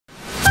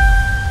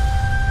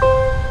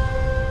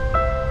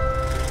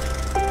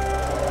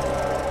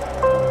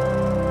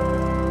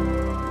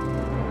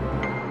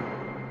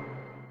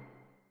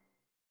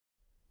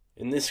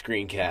this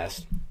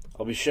screencast,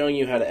 I'll be showing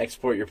you how to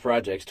export your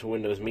projects to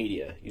Windows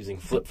Media using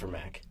Flip for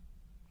Mac.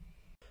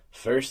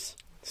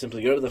 First,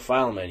 simply go to the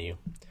File menu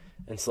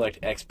and select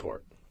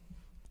Export.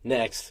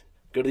 Next,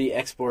 go to the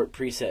Export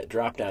Preset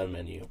drop-down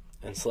menu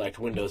and select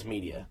Windows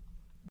Media.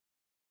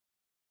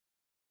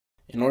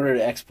 In order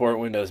to export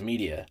Windows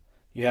Media,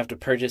 you have to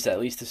purchase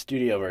at least the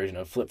Studio version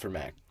of Flip for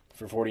Mac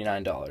for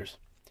 $49.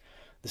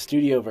 The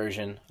Studio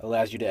version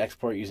allows you to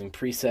export using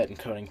preset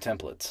encoding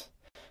templates.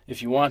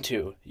 If you want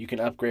to, you can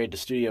upgrade to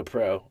Studio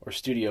Pro or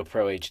Studio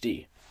Pro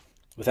HD.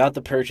 Without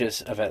the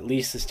purchase of at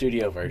least the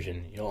Studio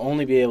version, you'll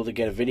only be able to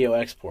get a video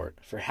export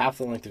for half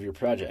the length of your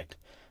project,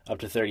 up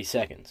to 30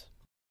 seconds.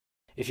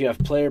 If you have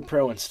Player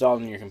Pro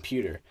installed on your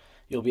computer,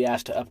 you'll be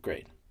asked to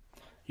upgrade.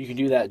 You can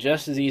do that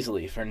just as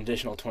easily for an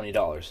additional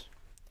 $20.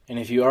 And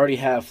if you already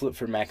have Flip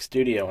for Mac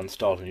Studio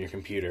installed on your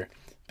computer,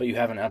 but you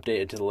haven't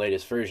updated to the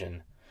latest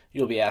version,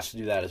 you'll be asked to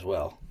do that as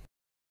well.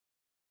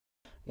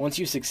 Once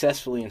you've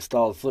successfully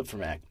installed Flip for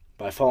Mac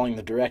by following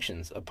the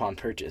directions upon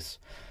purchase,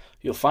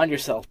 you'll find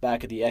yourself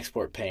back at the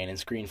export pane in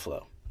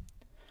ScreenFlow.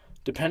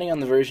 Depending on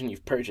the version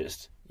you've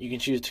purchased, you can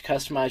choose to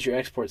customize your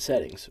export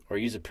settings or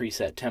use a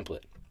preset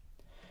template.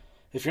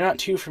 If you're not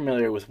too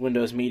familiar with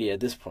Windows Media at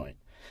this point,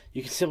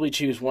 you can simply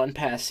choose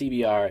 1Pass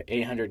CBR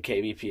 800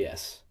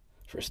 kbps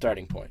for a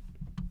starting point.